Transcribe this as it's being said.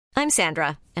I'm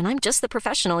Sandra, and I'm just the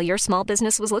professional your small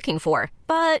business was looking for.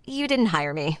 But you didn't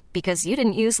hire me because you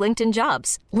didn't use LinkedIn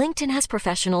Jobs. LinkedIn has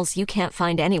professionals you can't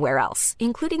find anywhere else,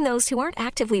 including those who aren't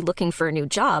actively looking for a new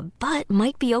job, but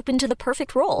might be open to the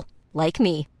perfect role, like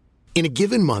me. In a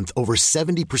given month, over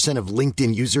 70% of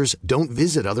LinkedIn users don't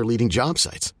visit other leading job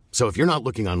sites. So if you're not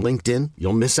looking on LinkedIn,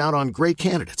 you'll miss out on great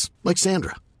candidates like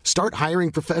Sandra. Start hiring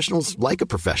professionals like a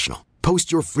professional.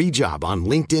 Post your free job on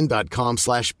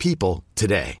linkedin.com/people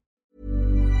today.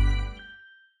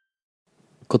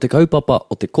 Ko te kaupapa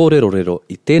o te kōrerorero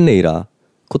I tēnei rā,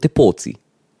 ko te pōti,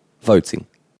 voting.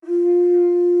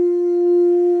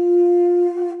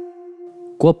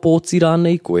 Kua pōti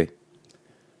rānei koe.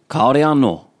 Kaore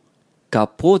anō, ka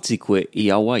pōti koe I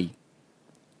awai.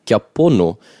 Kia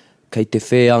pono kei te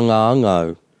whēanga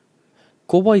angau.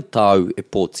 Ko wai tāu e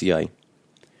pōti ai.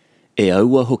 E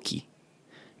aua hoki,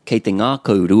 kei te ngā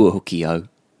kaurua hoki au.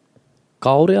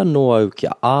 Kaore anō au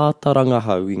kia ātaranga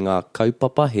hau I ngā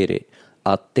kaupapa here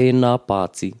a tēnā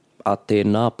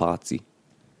pāti.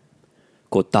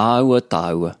 Ko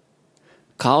tāua,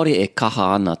 kaore e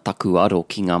kaha ana taku aro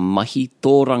ki ngā mahi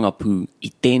tōranga pū I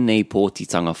tēnei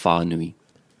pōtitanga whānui.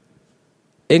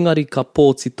 Engari ka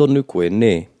pōti tonu koe,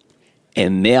 ne? E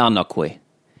mea ana koe,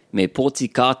 me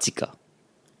pōti kātika.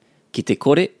 Ki te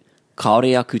kore,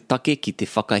 kaore aku take ki te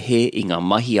whakahe I ngā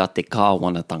mahi a te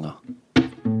kāwanatanga.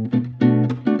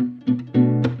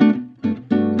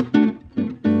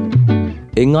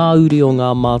 E ngā uri o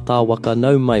ngā mātā waka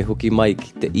nau mai hoki mai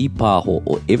ki te ipāho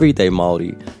o Everyday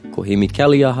Māori, ko Hemi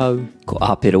Kelly ahau, Ko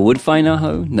āpera woodwhaina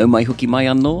hau, nau mai hoki mai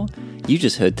anō. You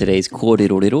just heard today's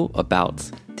kōrerorero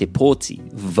about te pōti,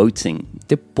 voting.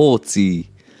 te pōti.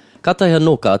 Katai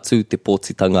anō ka atu te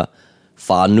pōtitanga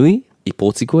whānui I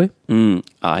pōti koe?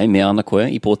 Ai, mea ana koe,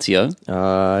 I pōti au.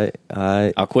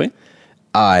 Ai. A koe?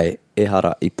 Ai, e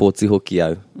hara, I pōti hoki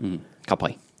au. Ka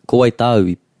pai. Ko ai tāu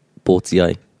I pōti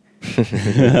ai.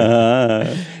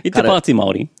 I te pāti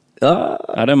Māori.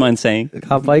 I don't mind saying.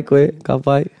 Ka pai koe, ka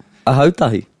pai. A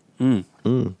hautahi.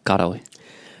 Karawe.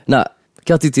 Nā,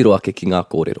 kia titiro ake ki ngā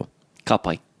kōrero. Ka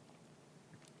pai.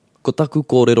 Ko taku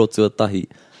kōrero tuatahi,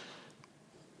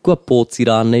 kua pōti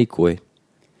rānei koe.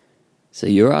 So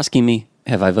you're asking me,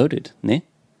 have I voted, ne?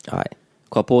 Ai.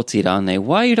 Kua pōti rānei.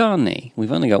 Why rānei?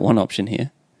 We've only got one option here.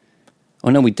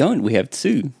 Oh no, we don't. We have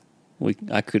two.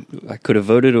 I could have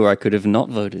voted or I could have not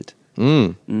voted.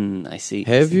 I see.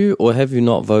 Have you or have you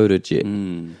not voted yet?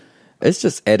 It's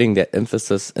just adding that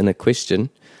emphasis in a question.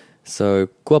 So,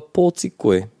 kua pōti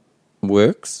koe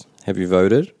works. Have you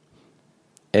voted?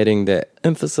 Adding that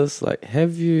emphasis, like,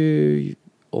 have you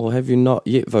or have you not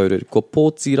yet voted? Kua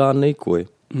pōti rānei koe.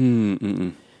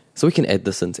 So we can add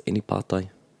this into any pātai.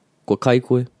 Kua kai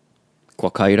koe. Kua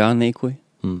kai rānei koe.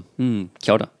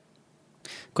 Kia ora.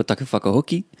 Ko taku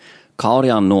whakahoki. Kaore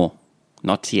anō.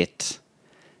 Not yet.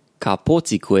 Ka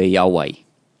pōti koe iawai.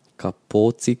 Ka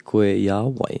pōti koe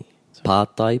iawai.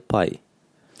 Pātai pai.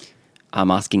 I'm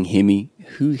asking Hemi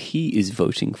who he is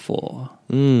voting for.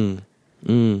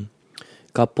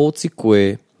 Ka pōti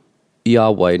koe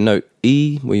iawai. No,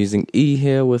 E. We're using E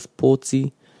here with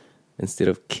pōti instead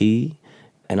of ki.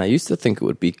 And I used to think it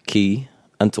would be ki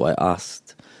until I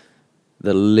asked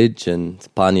the legend,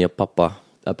 Pānia Papa,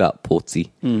 about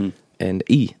pōti. And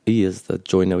E is the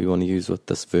joiner we want to use with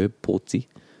this verb, pōti.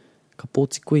 Ka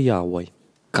pōti koe iawai.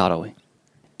 Karawe.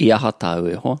 I aha tāu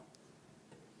e hoa.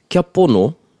 Kia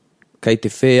pono, kei te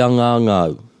whēanga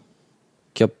ngau.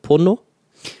 Kia pono?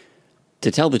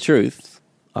 To tell the truth,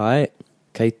 Ai,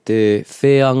 kei te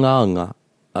whēanga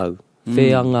au.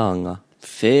 Whēanga.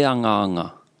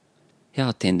 whēanganga.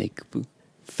 Hea tēnei kupu.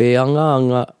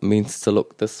 Whēanga means to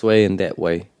look this way and that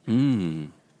way.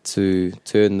 To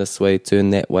turn this way, turn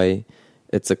that way.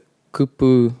 It's a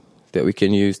kupu that we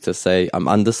can use to say, I'm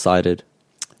undecided.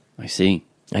 I see.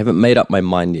 I haven't made up my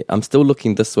mind yet. I'm still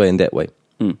looking this way and that way.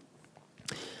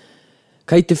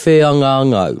 Kei te whēanga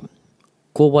ngau.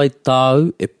 Ko wai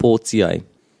tāu e pōti ai.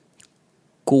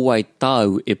 Ko wai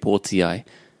tāu e pōti ai.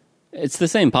 It's the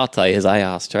same pātai as I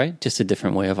asked, right? Just a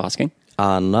different way of asking.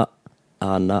 Ana.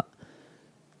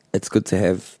 It's good to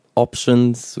have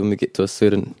options when we get to a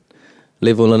certain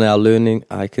level in our learning.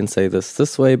 I can say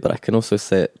this way, but I can also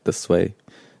say it this way.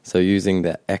 So using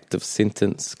the active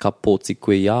sentence, ka pōti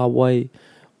koe iawai,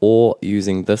 or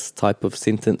using this type of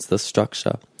sentence, this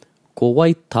structure. Ko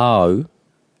wai tāu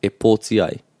e pōti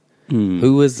ai.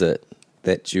 Who is it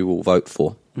that you will vote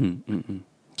for?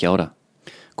 Kia ora.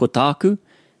 Ko tāku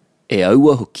e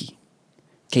aua hoki.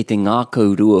 Kei te ngā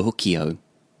kaurua hoki au.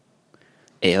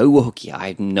 E aua hoki, I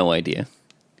have no idea.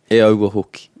 E aua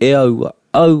hoki. E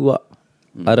aua.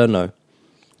 I don't know.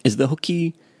 Is the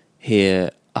hoki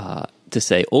here to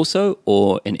say also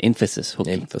or an emphasis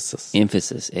hoki? Emphasis.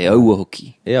 Emphasis. E aua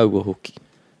hoki. E aua hoki.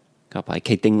 Ka pai,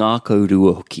 kei te ngākau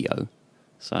rua hoki au.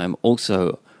 So I'm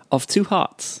also of two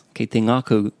hearts. Kei te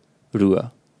ngākau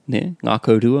rua. Ne?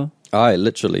 Ngākau rua? Ai,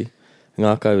 literally.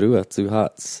 Ngā kaurua, two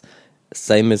hearts.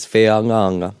 Same as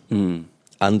wheanganga.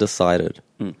 Undecided.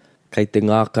 Kei te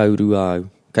ngā kaurua au.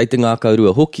 Kei te ngā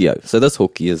kaurua hoki au. So this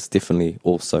hoki is definitely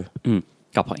also.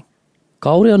 Ka pai.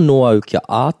 Kaore anō au kia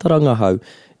ātaranga hau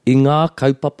I ngā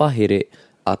kaupapa here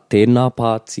a tēnā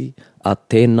pāti, a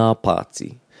tēnā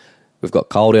pāti. We've got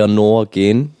kaore anō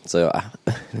again. So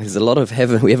there's a lot of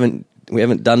we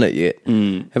haven't done it yet.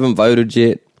 Haven't voted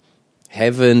yet.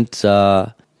 Haven't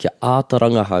kia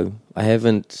ātaranga hau. I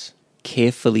haven't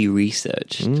Carefully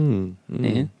researched.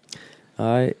 Yeah?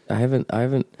 I haven't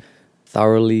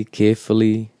thoroughly,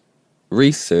 carefully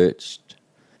researched.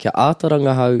 Kia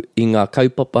ātaranga hau I ngā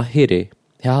kaupapa here.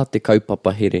 Hea te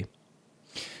kaupapa here?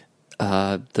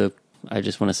 I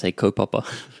just want to say kaupapa.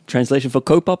 Translation for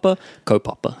kaupapa?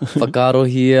 Kaupapa.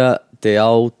 Whakarohia te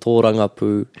ao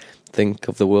tōrangapū. Think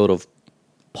of the world of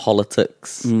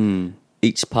politics.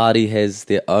 Each party has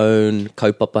their own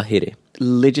kaupapa here.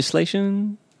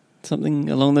 Legislation? Something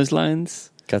along those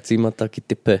lines? Ka tīmata ki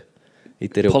te pē. I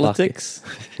te reo Politics?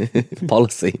 Pāke.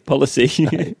 Policy. Policy.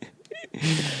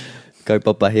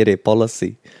 Kaupapa here,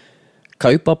 policy.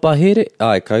 Kaupapa here?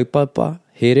 Ai, kaupapa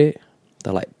here.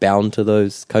 They're like bound to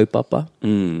those kaupapa.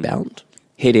 Bound.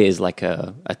 Here is like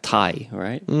a tie,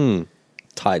 right?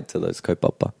 Tied to those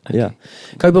kaupapa. Okay. Yeah.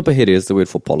 Kaupapa here is the word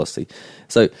for policy.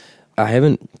 So I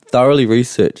haven't thoroughly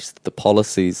researched the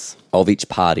policies of each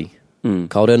party.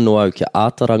 Kaore anō au kia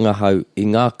ātaranga hau I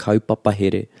ngā kaupapa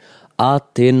here. A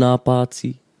tēnā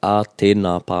pāti, a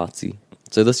tēnā pāti.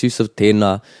 So this use of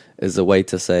tēnā is a way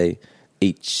to say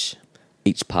each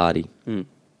party.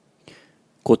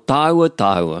 Ko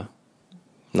tāua.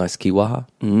 Nice kiwaha.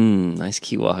 Nice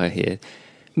kiwaha here.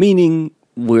 Meaning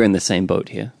we're in the same boat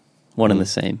here. One and the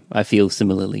same. I feel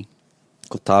similarly.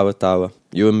 Ko tāua.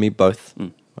 You and me both.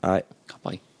 Ai. Ka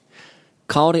pai.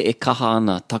 Kaore e kaha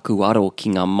ana taku aro ki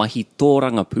ngā mahi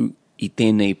tōranga pū I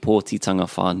tēnei pōtitanga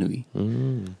whānui.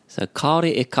 So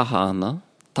kaore e kaha ana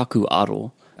taku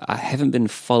aro. I haven't been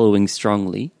following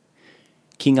strongly.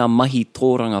 Ki ngā mahi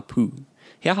tōranga pū.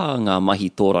 Hea ngā mahi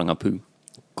tōranga pū?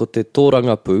 Ko te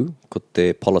tōranga pū, ko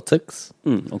te politics.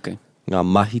 Okay. Ngā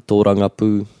mahi tōranga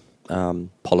pū,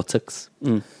 politics.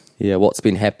 Yeah, what's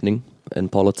been happening in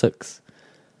politics.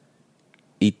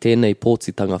 I tēnei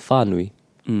pōtitanga whānui.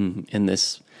 In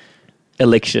this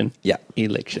election. Yeah.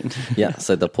 Election. Yeah,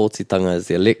 so the pōtitanga is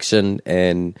the election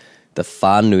and the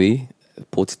whānui,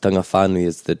 pōtitanga whānui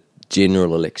is the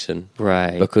general election.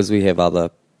 Right. Because we have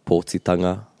other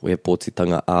pōtitanga. We have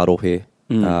pōtitanga ārohe,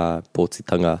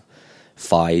 pōtitanga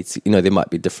whai. You know, there might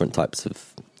be different types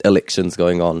of elections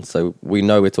going on. So we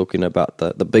know we're talking about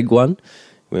the big one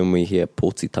when we hear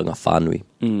pōtitanga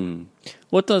whānui.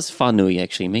 What does whānui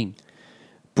actually mean?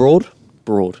 Broad.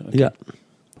 Broad. Okay. Yeah.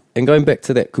 And going back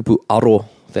to that kupu aro,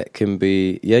 that can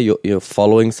be, you're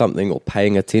following something or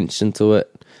paying attention to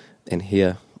it, and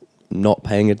here, not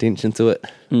paying attention to it.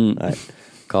 Right.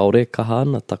 Kaore kaha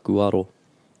ana taku aro.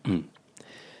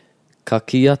 Ka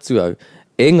ki atu au,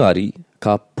 engari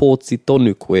ka pōti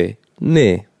tonu koe,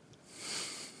 ne.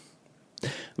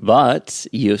 But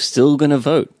you're still going to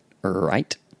vote,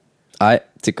 right? Ai,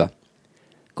 tika.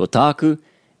 Ko tāku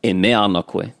e mea ana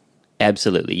koe.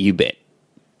 Absolutely, you bet.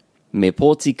 Me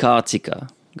pōti kā tika.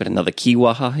 Got another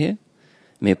kiwaha here.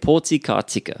 Me pōti kā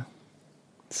tika.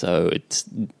 So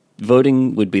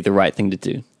voting would be the right thing to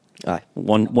do. Ai.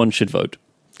 One should vote.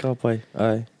 Ka pai,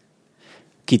 ai.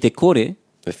 Ki te kore,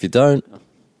 If you don't,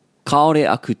 kaore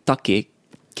aku take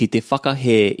ki te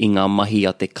whakahe I ngā mahi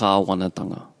a te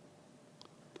kāwanatanga.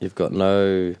 you've got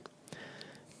no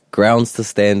grounds to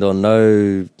stand on,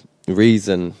 no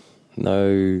reason,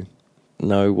 no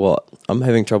what? I'm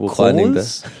having trouble finding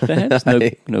this. Perhaps?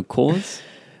 No cause?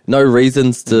 No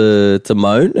reasons to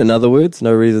moan, in other words.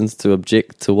 No reasons to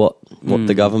object to what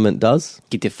the government does.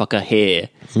 Ki te whakahe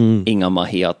I ngā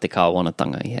mahi a te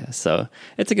kāwanatanga, yeah. So,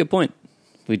 it's a good point.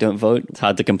 If we don't vote, it's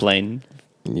hard to complain.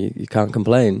 You can't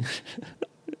complain.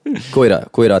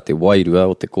 Koira te wairua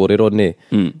o te kōrero ne.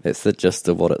 That's the gist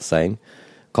of what it's saying.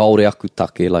 Kaore aku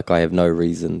take, like I have no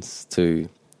reasons to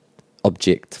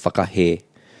object, whakahe,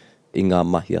 I ngā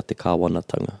mahi a te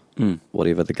kāwanatanga.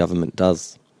 Whatever the government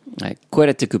does. Ai,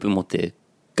 koera te kupu mo te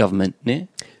government, ne?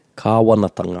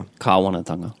 Kāwanatanga.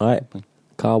 Kāwanatanga. Ai,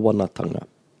 kāwanatanga.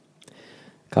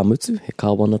 Ka mutu, he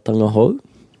kāwanatanga hou.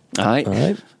 Ai.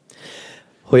 Ai.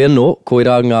 Hoi anō,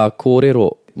 koira ngā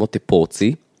kōrero mo te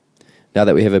pōti. Now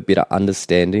that we have a better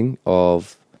understanding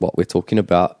of what we're talking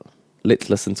about, let's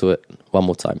listen to it one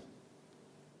more time.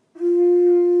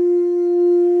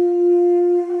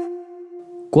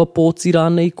 Kua pōti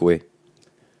rānei koe.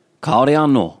 Kaore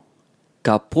anō,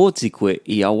 ka pōti koe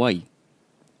I awai.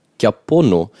 Kia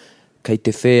pono, kei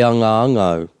te whēanga anga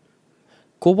au.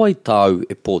 Ko wai tāu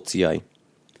e pōti ai.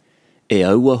 E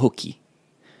aua hoki,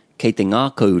 kei te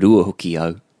ngā kaurua hoki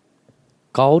au.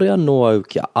 Kaore anō au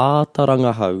kia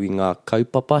ātaranga hau I ngā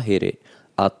kaupapa here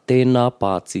a tēnā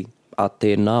pāti, a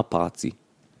tēnā pāti.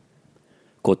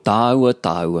 Ko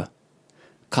tāua,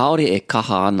 kaore e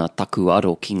kaha ana taku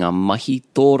aro ki ngā mahi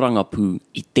tōranga pū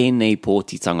I tēnei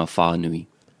pōtitanga whānui.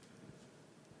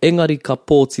 Engari ka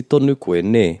pōti tonu koe,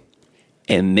 ne?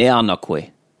 E mea ana koe,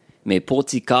 me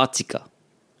pōti kātika.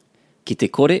 Ki te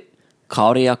kore,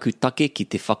 kaore aku take ki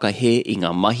te whakahē I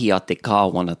ngā mahi a te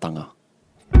kāwanatanga.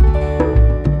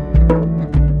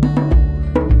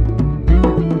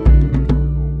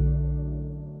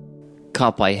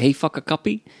 Ka pai hei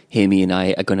whakakapi, Hemi and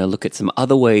I are going to look at some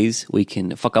other ways we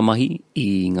can whakamahi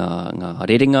I ngā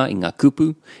rerenga, I ngā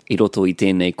kupu, I roto I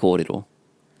tēnei kōrero.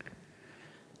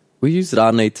 We use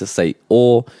rānei to say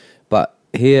o, but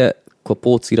here, ko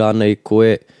pōti rānei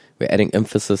koe, we're adding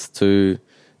emphasis to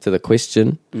the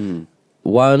question.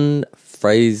 One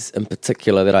phrase in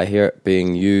particular that I hear it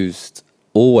being used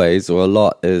always or a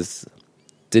lot is,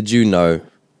 did you know?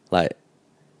 Like,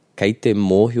 kei te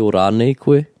mōhio rānei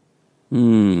koe?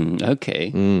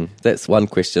 Okay. That's one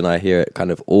question I hear it kind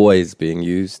of always being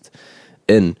used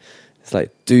in. It's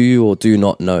like, do you or do you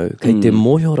not know? Kei te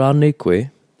mōhio rānei koe?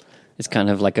 It's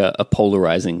kind of like a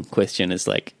polarizing question. It's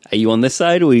like, are you on this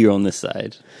side or are you on this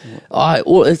side?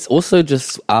 It's also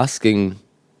just asking,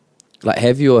 like,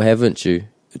 have you or haven't you?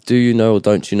 Do you know or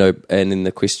don't you know? And then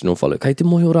the question will follow. Kei te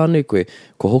mōhio rānei koe?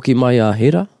 Ko hoki mai a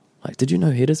hera? Like, did you know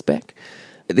Hera's back?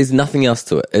 There's nothing else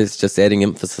to it. It's just adding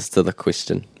emphasis to the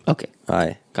question. Okay.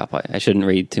 Aye. Ka pai. I shouldn't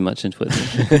read too much into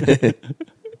it.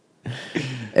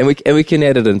 And we can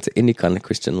add it into any kind of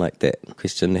question like that.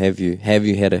 Question, have you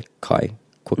had a kai?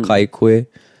 Ko kai koe?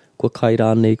 Ko kai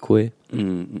rānei koe?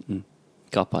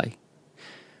 Ka pai.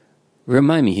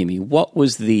 Remind me, Hemi, what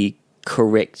was the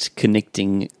correct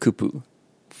connecting kupu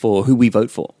for who we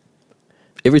vote for?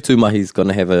 Every tūmahi's going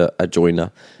to have a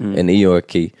joiner, an I or a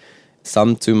ki.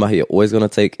 Some tūmahi are always going to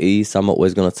take I, some are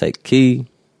always going to take ki.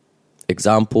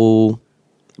 Example,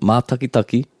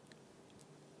 mātakitaki.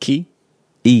 Ki?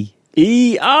 I.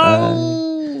 I,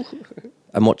 oh!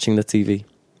 I'm watching the TV.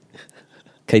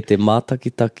 Kei te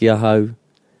mātakitaki ahau.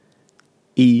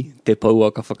 I te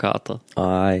pauaka whakaata.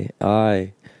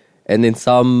 Aye. And then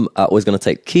some are always going to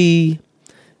take ki.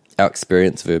 Our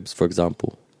experience verbs, for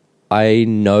example. I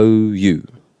know you.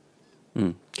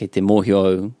 Kei te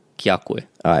mōhio ki a koe.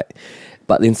 Alright.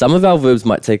 But then some of our verbs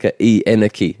might take a I and a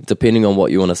ki, depending on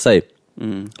what you want to say.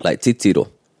 Like titiro.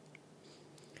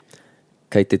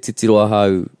 Kei te titiro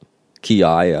ahau ki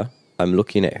aia. I'm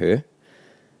looking at her.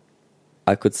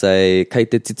 I could say, kei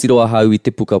te titiro ahau I te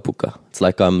puka puka. It's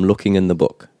like I'm looking in the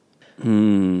book.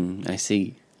 I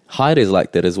see. Haere is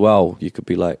like that as well. You could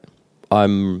be like,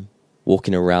 I'm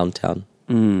walking around town.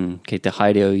 Kei te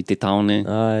haere o I te taone.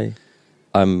 Aye.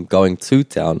 I'm going to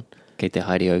town. Kei te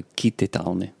haere o ki te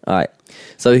taone. Alright.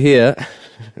 So here,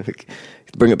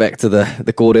 bring it back to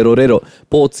the kōrero rero.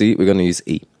 Pōti, we're going to use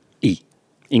I. I.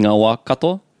 I ngā wā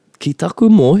katoa? Ki taku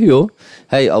mōhio.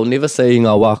 Hey, I'll never say I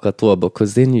ngā wā katoa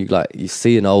because then you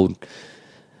see an old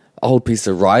piece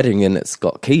of writing and it's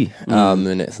got ki.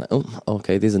 And it's like, oh,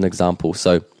 okay, there's an example.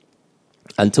 So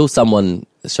until someone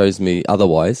shows me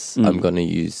otherwise, I'm going to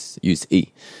use I.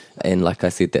 And like I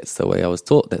said, that's the way I was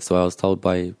taught. That's the way I was told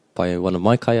by one of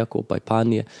my kaiako, by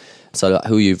pānia. So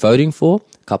who are you voting for?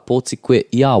 Ka pōti koe I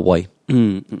awai.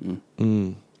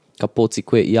 Ka pōti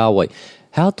koe I awai.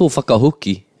 How tō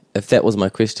whakahuki, if that was my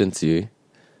question to you,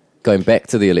 going back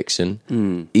to the election,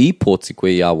 I pōti koe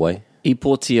I awai. I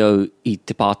pōti au I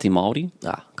te Pāti Māori.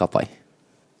 Ka pai.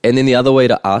 And then the other way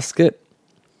to ask it,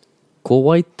 ko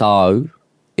wai tāu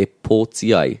e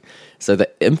pōti ai. So the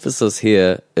emphasis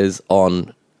here is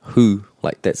on who,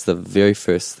 like that's the very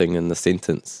first thing in the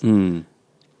sentence.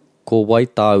 Ko wai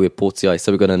tāu e pōti ai.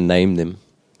 So we're going to name them.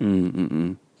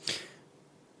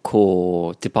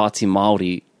 Ko te Pāti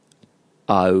Māori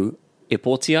au e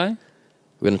pōti ai?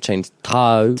 We're going to change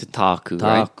tāu to tāku,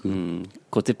 right?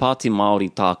 Ko te Pāti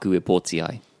Māori tāku e pōti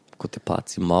ai. Ko te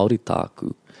Pāti Māori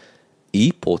tāku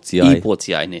I pōti ai. I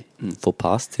pōti ai, ne. For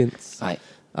past tense.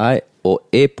 Ai. Or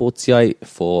e pōti ai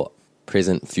for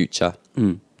present, future.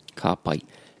 Ka pai.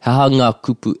 Haha ngā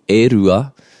kupu e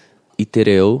rua I te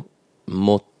reo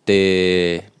mo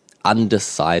te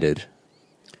undecided.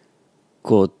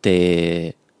 Ko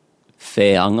te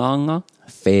wheangaanga.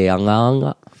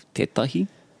 Wheangaanga. tetahi,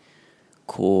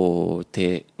 ko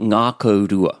te ngākau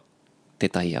rua,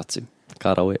 tetahi atu.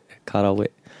 Karawe.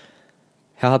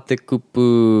 How te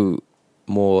kupu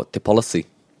mō te policy?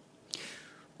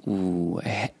 Ooh,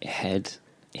 had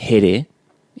here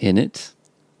in it,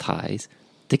 ties.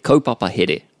 Te kaupapa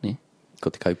here, ne? Ko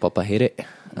te kaupapa here.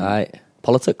 Ai.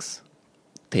 Politics?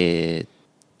 Te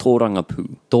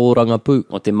tōrangapū. Tōrangapū.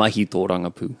 O te mahi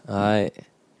tōrangapū. Ai.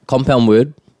 Compound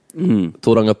word.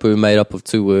 Tōrangapū made up of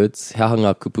 2 words. How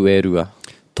hanga kupu e rua?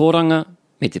 Tōranga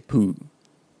me te pū.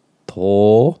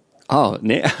 Tō. Oh,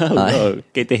 ne? Oh,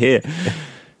 kei te he.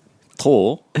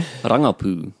 Tō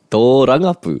rangapū. Tō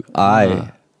rangapū.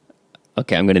 Ai.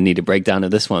 Okay, I'm going to need a breakdown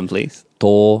of this one, please.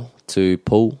 Tō to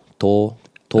pū.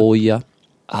 Tōia.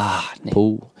 Ne.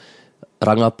 Pū.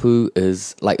 Rangapū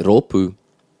is like rōpū.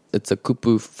 It's a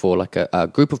kupu for like a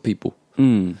group of people.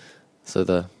 So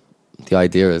the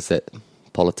idea is that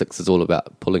politics is all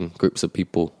about pulling groups of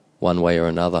people one way or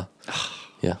another.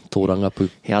 Yeah, tō rangapū.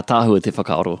 He a tāhua te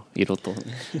whakaaro I roto.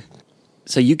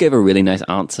 So you gave a really nice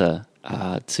answer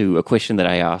to a question that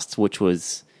I asked, which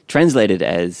was translated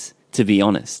as, to be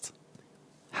honest.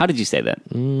 How did you say that?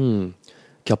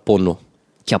 Kia pono.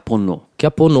 Kia pono.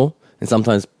 Kia pono. And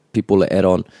sometimes people add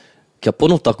on, kia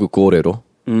pono taku kōrero.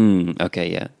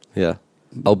 Okay, yeah. Yeah.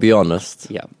 I'll be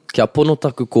honest. Yeah. Kia pono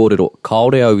taku kōrero,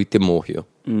 kaore au I te mōhio.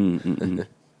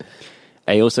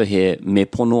 I also hear me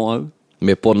pono au.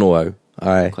 Me pono au.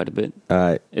 Ai. Quite a bit.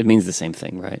 Ai. It means the same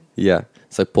thing, right? Yeah.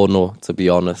 So pono, to be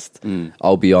honest.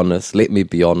 I'll be honest. Let me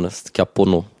be honest. Kia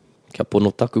pono. Kia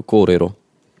pono taku kōrero.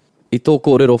 I tō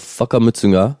kōrero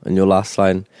whakamutunga, in your last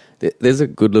line, there's a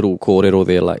good little kōrero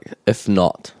there, like, if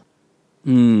not.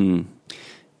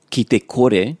 Ki te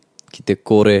kore. Ki te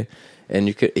kore. And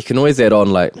you can always add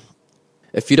on, like,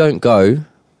 if you don't go,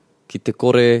 ki te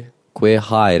kore koe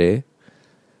haere.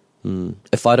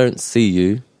 If I don't see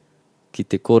you, ki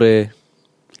te kore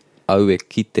au e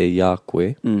kite ia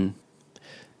koe.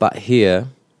 But here,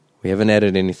 we haven't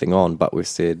added anything on, but we've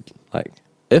said, like,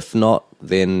 if not,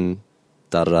 then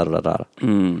da-da-da-da-da.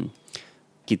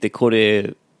 Ki te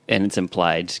kore, and it's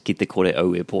implied, ki te kore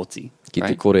au e pōti. Ki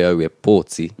te kore au e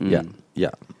pōti.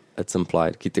 Yeah, it's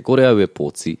implied. Ki te kore au e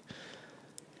pōti.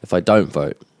 If I don't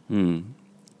vote.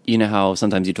 You know how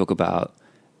sometimes you talk about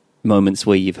moments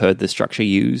where you've heard the structure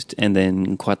used and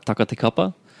then quite taka te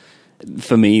kapa?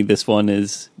 For me, this one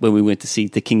is when we went to see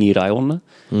Te Kingi Raiona,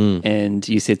 and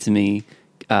you said to me,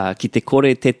 ki te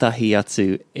kore tetahi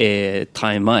atu e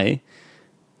tai mai,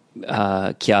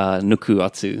 kia nuku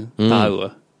atu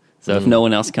tāua. So if no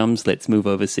one else comes, let's move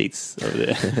over seats over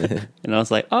there. And I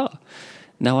was like,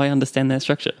 now I understand that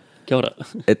structure. Kia ora.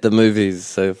 At the movies,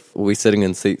 so we're sitting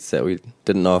in seats that we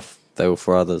didn't know if they were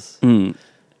for others.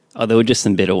 Oh, there were just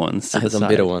some better ones. Some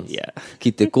better ones. Yeah.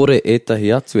 Ki te kore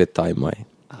etahi atu e tai mai.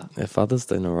 If others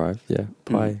don't arrive, yeah.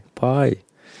 Pai.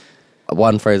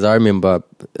 One phrase I remember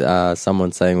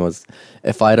someone saying was,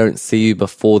 if I don't see you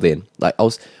before then. Like,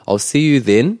 I'll see you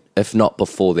then, if not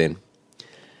before then.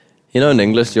 You know, in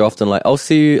English, you're often like, I'll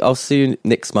see you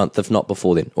next month, if not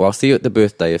before then. Or I'll see you at the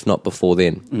birthday, if not before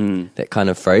then. That kind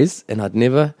of phrase. And I'd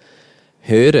never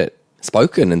heard it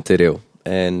spoken in te reo.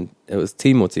 And it was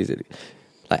tīmoti.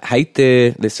 Like, hei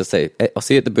te, let's just say, I'll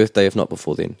see you at the birthday, if not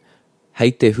before then.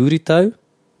 Hei te huritau,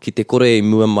 ki te kore I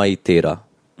mua mai tērā.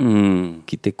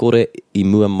 Ki te kore I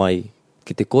mua mai.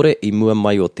 Ki te kore I mua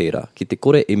mai o tērā. Ki te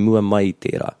kore I mua mai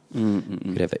tērā. You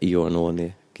could have an I or an O in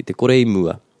there. Ki te kore I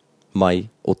mua mai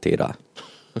o tērā.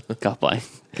 Ka pai.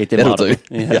 Kei te That'll maro. do.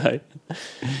 Yeah.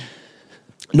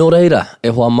 Nō reira, e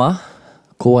hoa mā,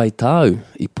 ko ai tāu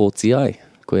I pōti ai.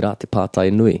 Koe rā te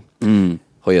pātai nui.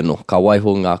 Hoi anō, ka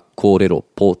waiho ngā kōrero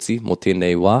pōti mō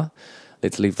tēnei wā.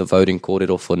 Let's leave the voting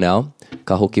kōrero for now.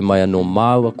 Ka hoki mai anō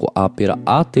māua ko āpera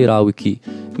a te rāwiki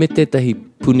me tētahi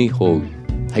puni hou.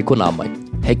 Hei kona mai.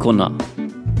 Hei kona.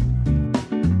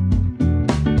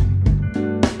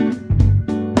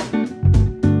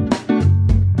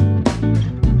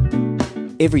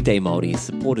 Everyday Māori is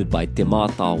supported by Te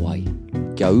Mātāwai.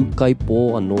 Kia ukai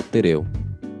pō anō te reo.